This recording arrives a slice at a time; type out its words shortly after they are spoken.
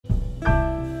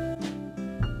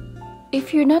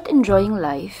If you're not enjoying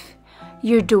life,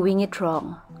 you're doing it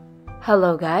wrong.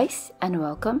 Hello guys, and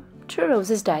welcome to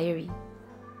Rose's Diary.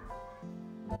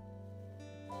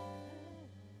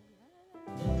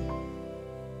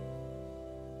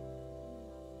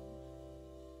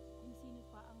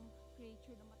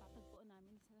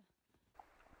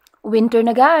 Winter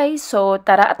na guys, so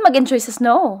tara at mag-enjoy sa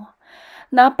snow.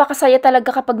 Napakasaya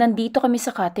talaga kapag nandito kami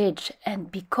sa cottage. And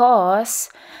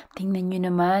because, tingnan nyo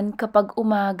naman kapag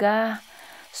umaga,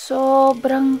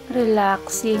 sobrang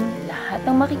relaxing. Lahat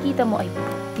ng makikita mo ay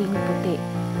puting-puti.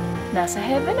 Nasa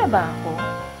heaven na ba ako?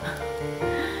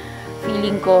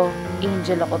 Feeling ko,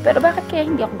 angel ako. Pero bakit kaya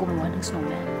hindi ako gumawa ng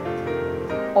snowman?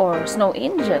 Or snow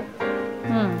angel?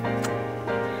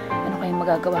 Ano kayong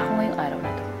magagawa ko ngayong araw na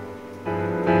to?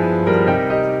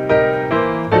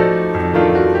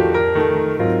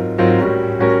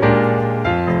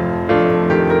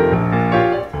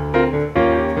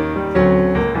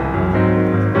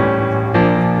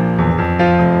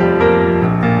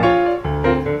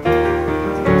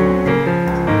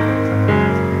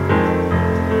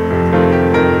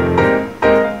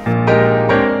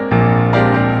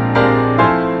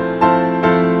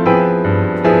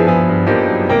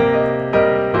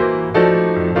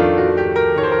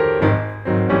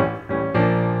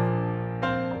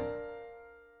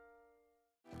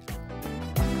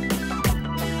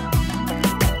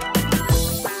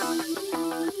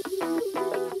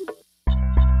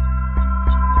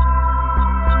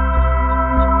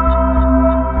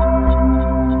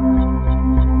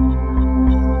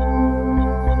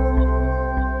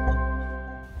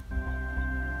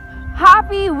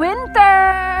 Happy winter!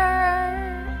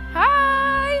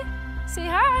 Hi! Say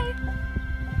hi!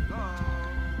 Hello!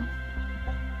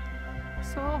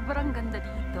 Sobrang ganda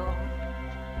dito.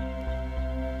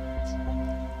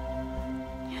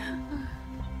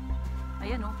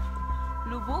 Ayan oh,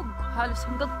 lubog. Halos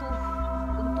hanggang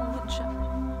tuhod siya.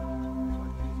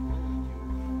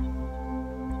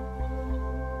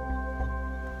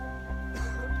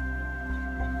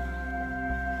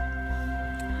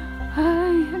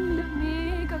 Ay, ang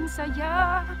lamig, ang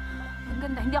saya. Ang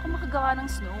ganda. Hindi ako makagawa ng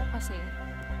snow kasi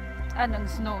ng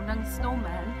snowman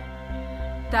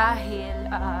dahil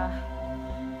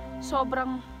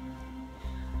sobrang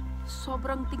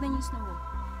tignan yung snow.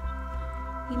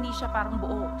 Hindi siya parang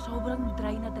buo. Sobrang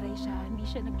dry na dry siya. Hindi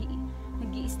siya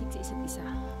nag-i-stick sa isa't isa.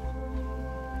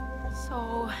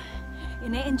 So,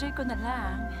 ine-enjoy ko na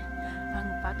lang ang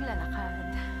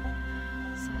paglalakad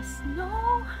sa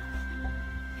snow.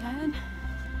 Yan.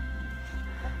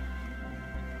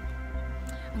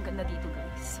 Ang ganda dito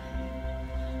guys.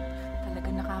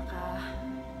 Talagang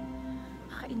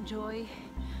nakaka-enjoy,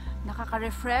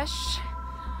 nakaka-refresh,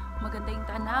 maganda yung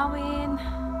tanawin.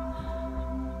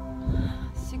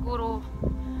 Siguro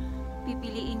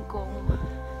pipiliin kong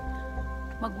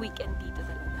mag-weekend dito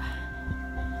talaga.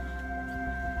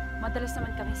 Madalas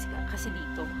naman kami kasi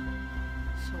dito.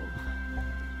 So,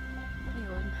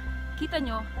 ayun. Kita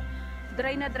nyo,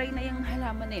 dry na yung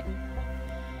halaman na yan.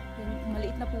 Yung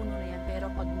maliit na puno na yan. Pero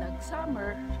pag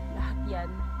nag-summer, lahat yan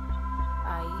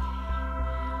ay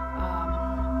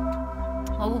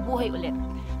mabubuhay ulit.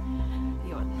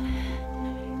 Yun.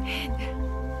 And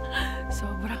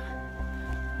sobrang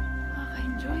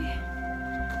nakaka-enjoy.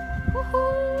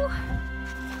 Woohoo!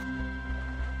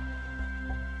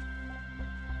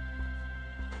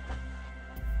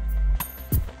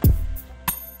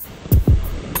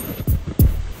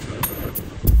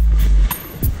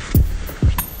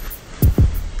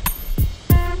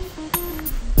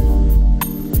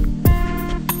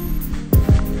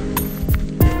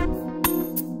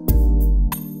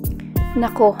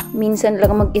 Nako, minsan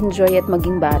lang mag-enjoy at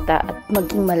maging bata at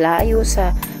maging malayo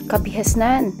sa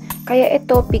kabihasnan. Kaya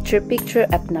ito, picture-picture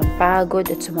at napagod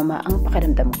at sumama ang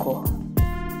pakiramdam ko.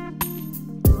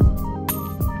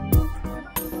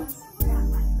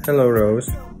 Hello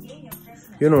Rose.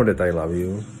 You know that I love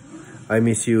you. I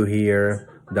miss you here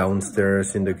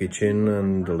downstairs in the kitchen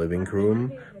and the living room.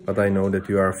 But I know that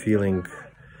you are feeling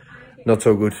not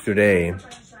so good today.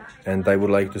 And I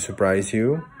would like to surprise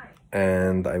you.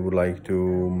 And I would like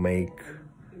to make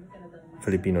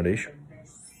Filipino dish,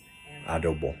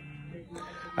 adobo.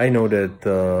 I know that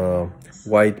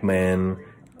white men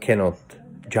cannot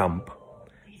jump,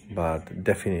 but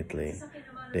definitely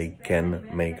they can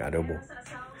make adobo.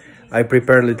 I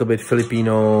prepare a little bit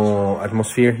Filipino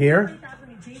atmosphere here.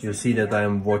 You see that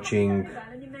I'm watching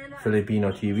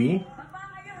Filipino TV,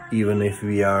 even if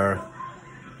we are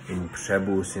in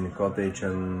Przebus, in cottage,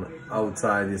 and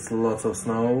outside is lots of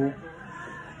snow.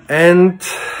 And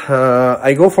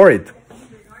I go for it.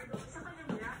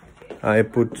 I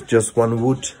put just one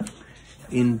wood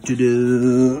into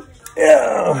the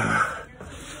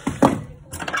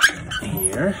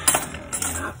here. Yeah.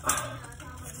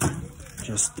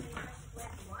 Just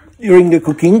during the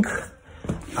cooking,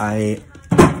 I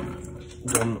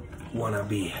don't wanna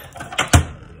be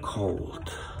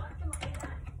cold.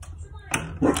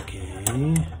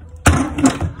 Okay.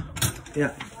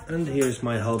 Yeah, and here's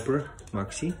my helper,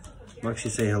 Maxi. Maxi,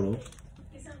 say hello.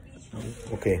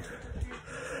 Okay.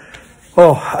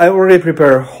 Oh, I already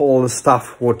prepared all the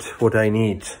stuff what I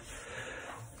need.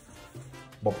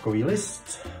 Bobkový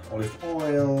list, olive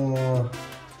oil,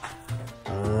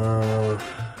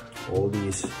 all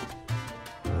these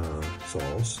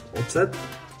sauce, ocet,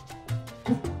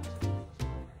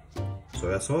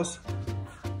 soya sauce,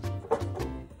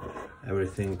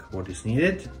 everything what is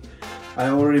needed. I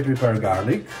already prepared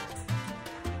garlic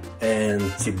and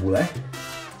cibule.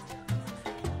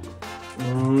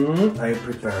 I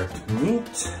prepared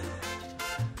meat.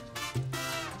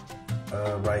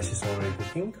 Rice is already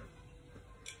cooking.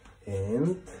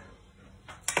 And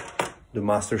the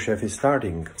master chef is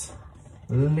starting.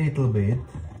 A little bit.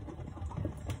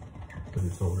 But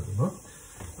it's already hot.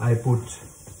 I put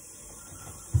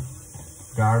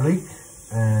garlic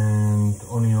and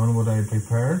onion what I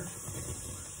prepared.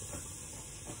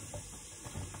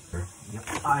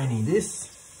 Yep, I need this.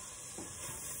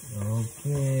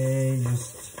 Okay,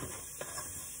 just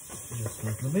a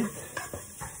little bit.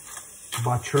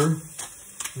 Butter.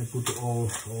 I put a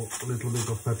little bit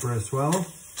of pepper as well.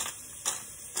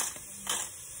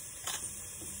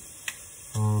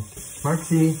 Okay,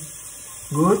 Maxi,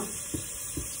 good?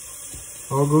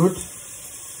 All good?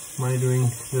 Am I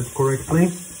doing that correctly?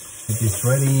 It is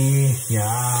ready.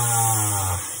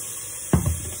 Yeah.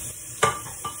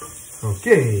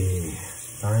 Okay,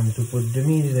 time to put the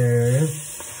meat there.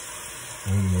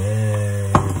 Oh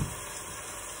yeah.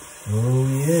 Oh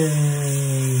yeah.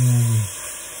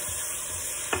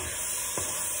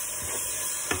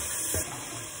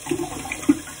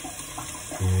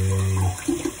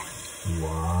 Okay.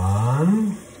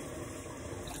 1,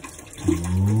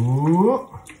 2.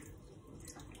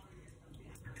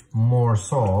 More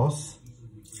sauce.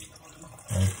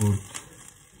 I put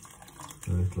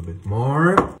a little bit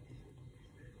more.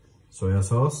 Soya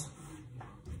sauce.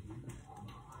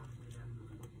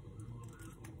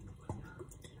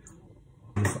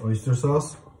 This oyster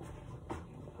sauce.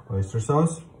 Oyster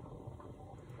sauce.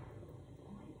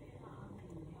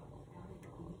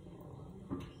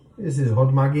 This is hot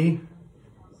Maggi.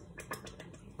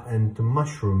 And the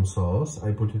mushroom sauce,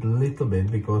 I put it a little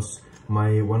bit because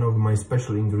one of my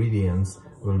special ingredients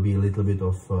will be a little bit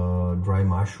of dry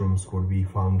mushrooms what we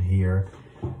found here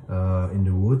in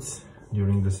the woods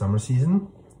during the summer season.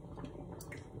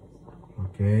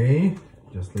 Okay,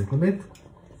 just a little bit.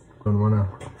 Don't wanna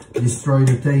destroy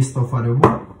the taste of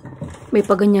adobo. May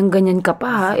paganyan-ganyan ka pa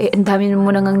ha. Eh, ang dami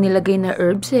mo nang nilagay na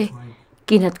herbs eh.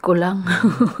 Kinat ko lang.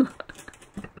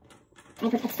 I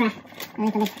put extra, a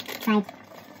little bit fried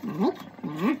garlic,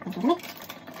 yeah, a little bit,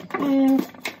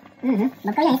 and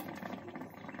broccoli.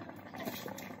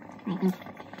 I think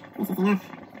this is enough.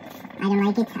 I don't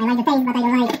like it. I like the taste, but I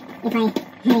don't like if I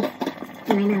have it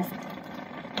in my mouth.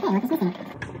 Hey, what is missing?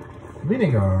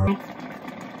 Vinegar.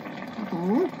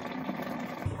 Okay.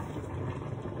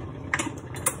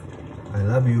 I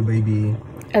love you, baby.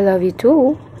 I love you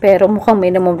too. Pero mukhang may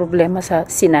namang problema sa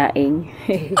sinaing.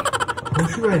 How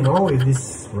should I know if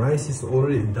this rice is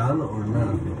already done or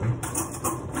not?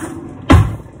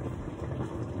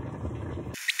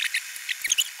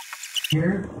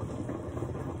 Here.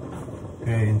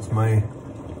 Okay, it's my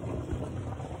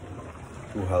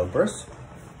 2 helpers.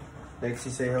 Lexi,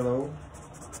 say hello.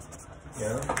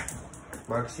 Yeah.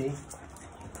 Maxi.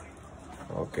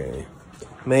 Okay.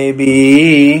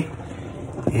 Maybe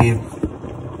if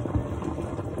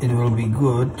it will be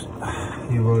good,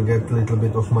 you will get a little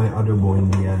bit of my adobo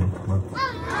in the end. But...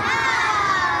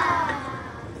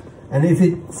 And if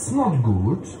it's not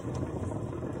good,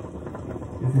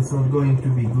 if it's not going to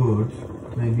be good,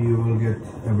 maybe you will get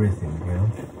everything, yeah?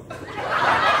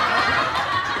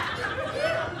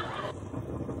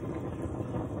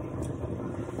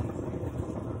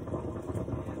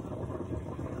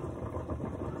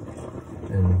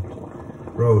 And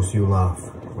Rose, you love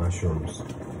mushrooms.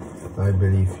 I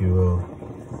believe you will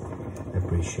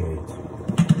appreciate.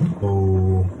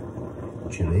 Oh,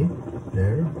 chili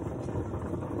there.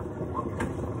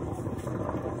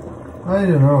 I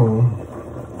don't know.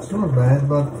 It's not bad,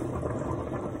 but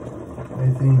I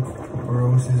think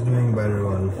Rose is doing better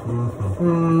one.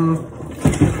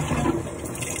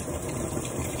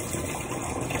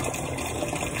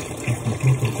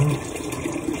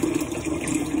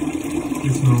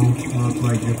 It smells not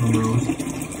like it from Rose.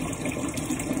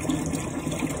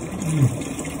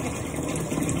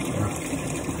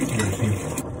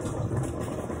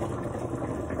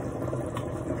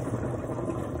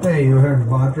 Hey, you have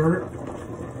butter.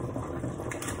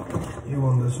 You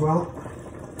want as well?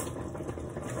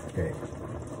 Okay.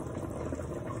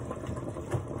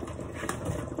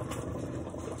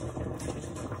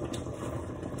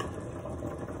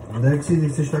 Lexi,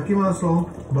 chceš taky maslo?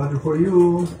 Butter for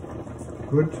you.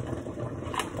 Good.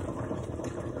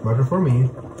 Butter for me.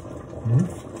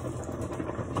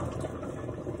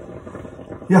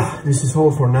 Yeah, this is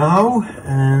all for now,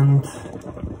 and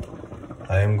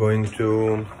I am going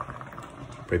to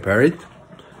prepare it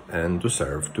and to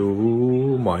serve to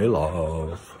my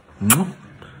love.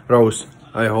 Rose,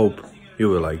 I hope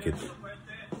you will like it.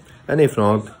 And if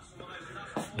not,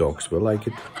 dogs will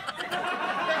like it.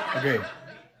 Okay,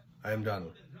 I am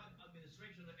done.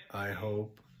 I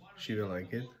hope she will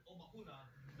like it.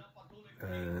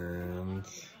 And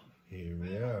here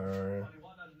we are.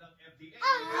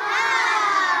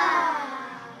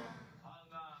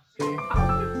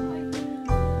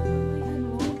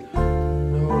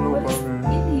 No butter.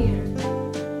 In here.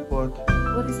 What?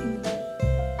 What is in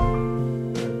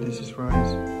here? This is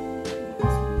rice.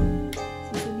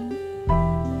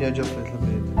 Yeah, just a little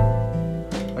bit.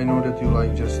 I know that you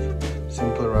like just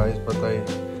simple rice, but I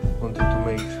wanted to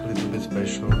make a little bit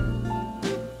special.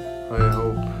 I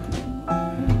hope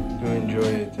you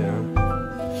enjoy it, yeah.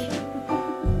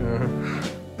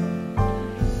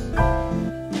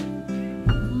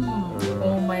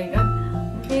 Oh my god.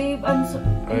 Babe, I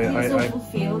feel so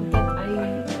fulfilled that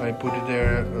I put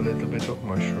there a little bit of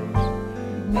mushrooms.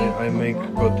 I make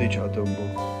cottage adobo.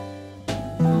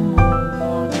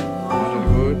 Is it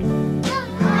good?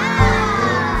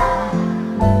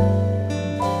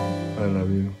 I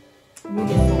love you.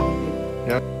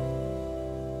 Yeah.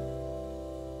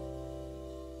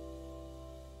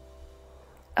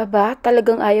 Aba,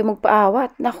 talagang ayaw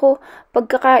magpaawat. Nako,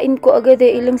 pagkakain ko agad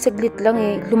ilang saglit lang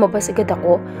lumabas agad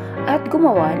ako at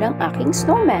gumawa ng aking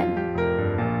snowman.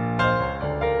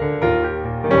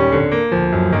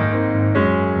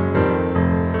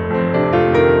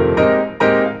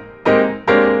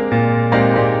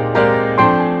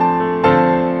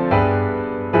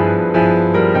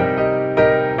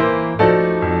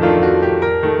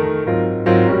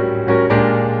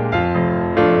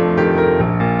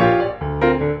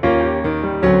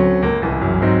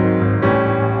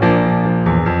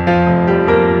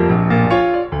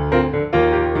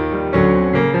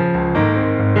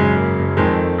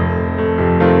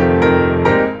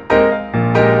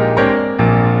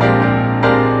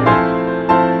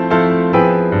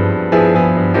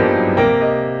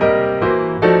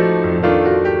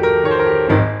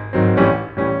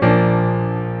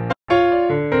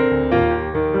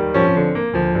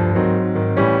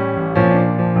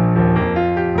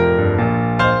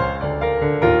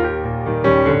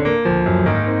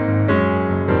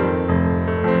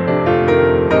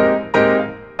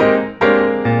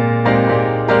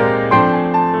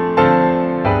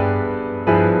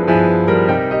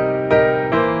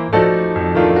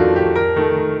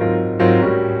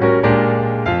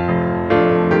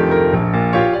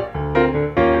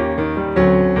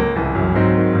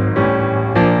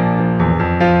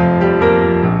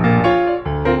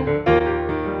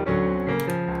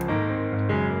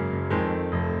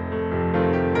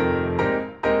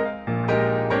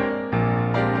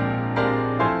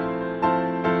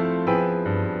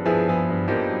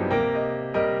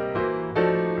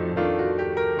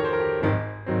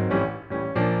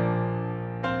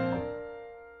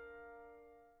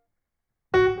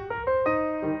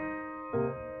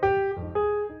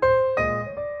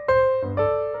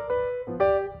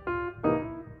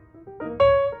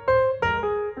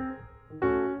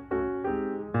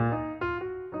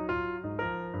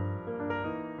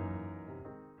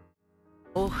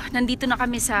 Nandito na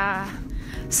kami sa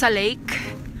lake.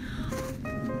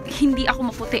 Hindi ako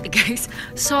maputi, guys.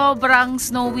 Sobrang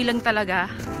snowy lang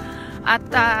talaga. At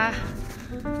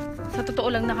sa totoo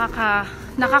lang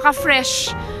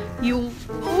nakaka-fresh yung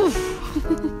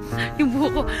yung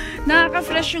buhok ko.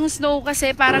 Nakaka-fresh yung snow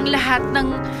kasi parang lahat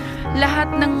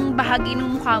ng bahagi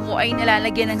ng mukha mo ay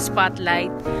nalalagyan ng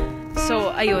spotlight.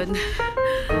 So, ayun.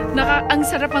 Ang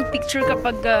sarap ang picture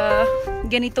kapag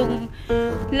ganitong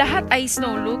lahat ay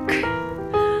snow look.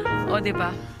 O,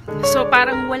 diba? So,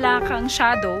 parang wala kang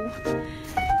shadow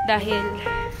dahil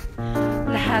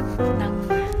lahat ng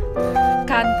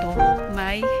kanto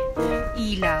may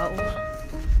ilaw.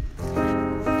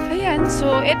 Ayan.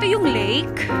 So, ito yung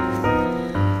lake.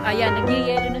 Ayan,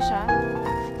 nagyayelo na siya.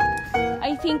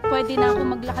 I think pwede na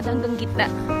ako maglakad hanggang gitna.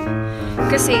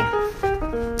 Kasi,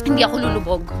 hindi ako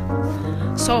lulubog.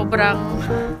 Sobrang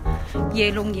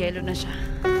yelong-yelo na siya.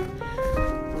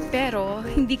 Pero,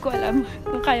 hindi ko alam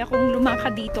kung kaya kong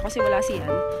lumakad dito kasi wala siyan.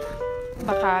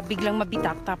 Baka biglang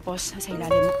mabitak tapos nasa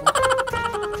ilalim ako.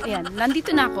 Ayan, nandito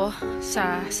na ako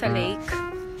sa lake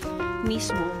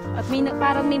mismo. At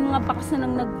parang may mga bakas na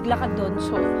nang naglakad doon.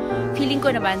 So, feeling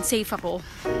ko naman safe ako.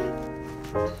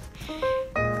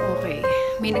 Okay.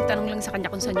 May nagtanong lang sa kanya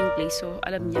kung saan yung place. So,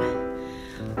 alam niya.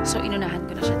 So, inunahan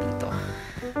ko na siya dito.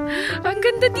 Ang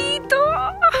ganda dito!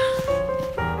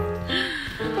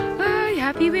 Ay,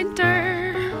 happy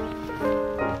winter!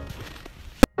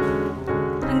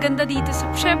 Ang ganda dito sa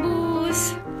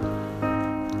Pshebus!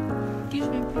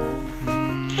 Even you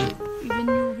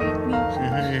hate me.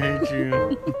 I hate you.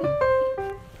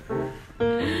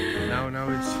 Now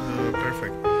it's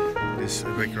perfect, this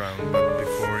background, but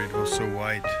before it was so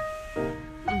white.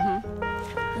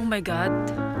 Oh my god,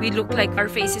 we look like our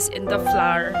faces in the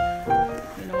flour.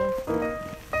 You know,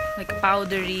 like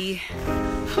powdery.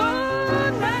 Oh,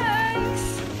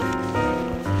 nice!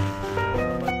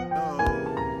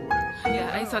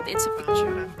 Yeah, I thought it's a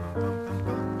picture.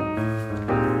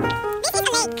 This is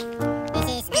a lake. This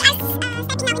is us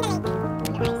stepping out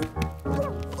in the lake. I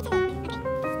know how to walk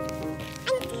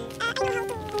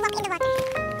in the water.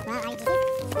 Well, are you Jesus?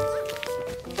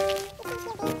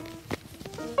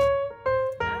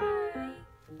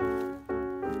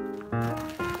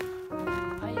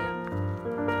 I am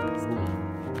skiing.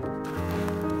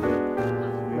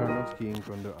 We are not skiing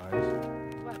on the ice.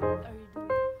 What are you doing?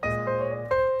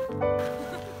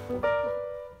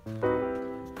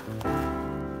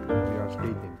 We are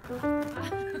skating.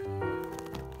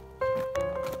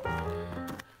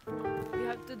 We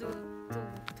have to do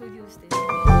to use this.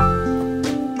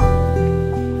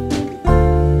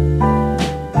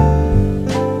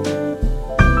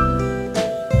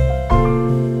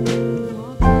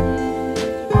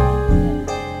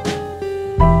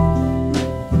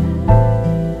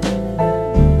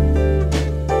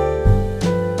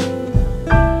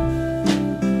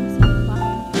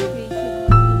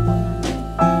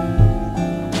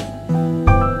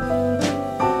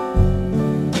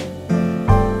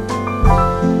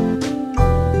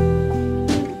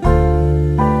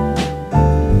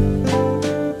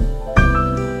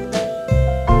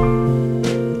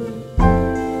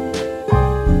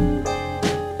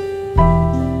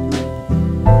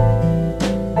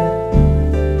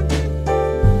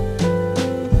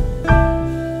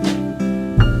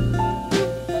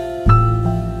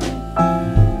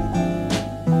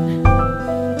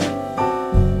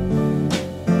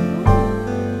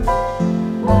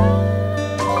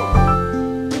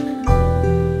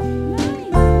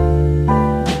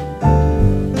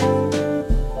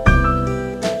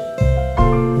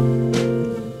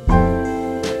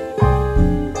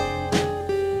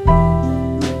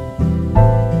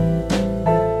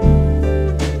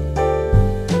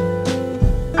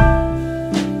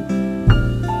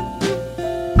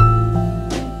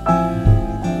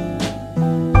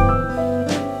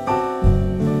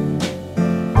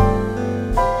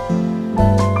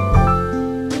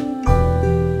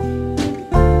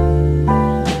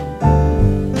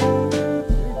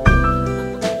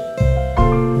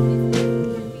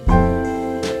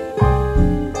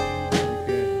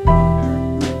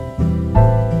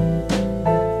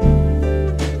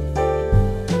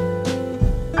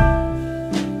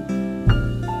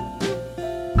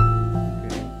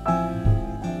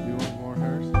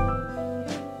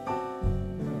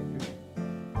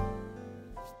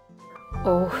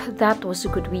 Oh, that was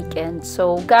a good weekend.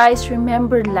 So guys,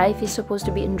 remember, life is supposed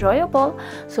to be enjoyable.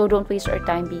 So don't waste our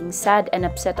time being sad and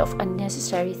upset of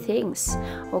unnecessary things.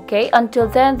 Okay, until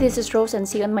then, this is Rose and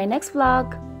see you on my next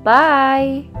vlog.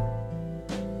 Bye!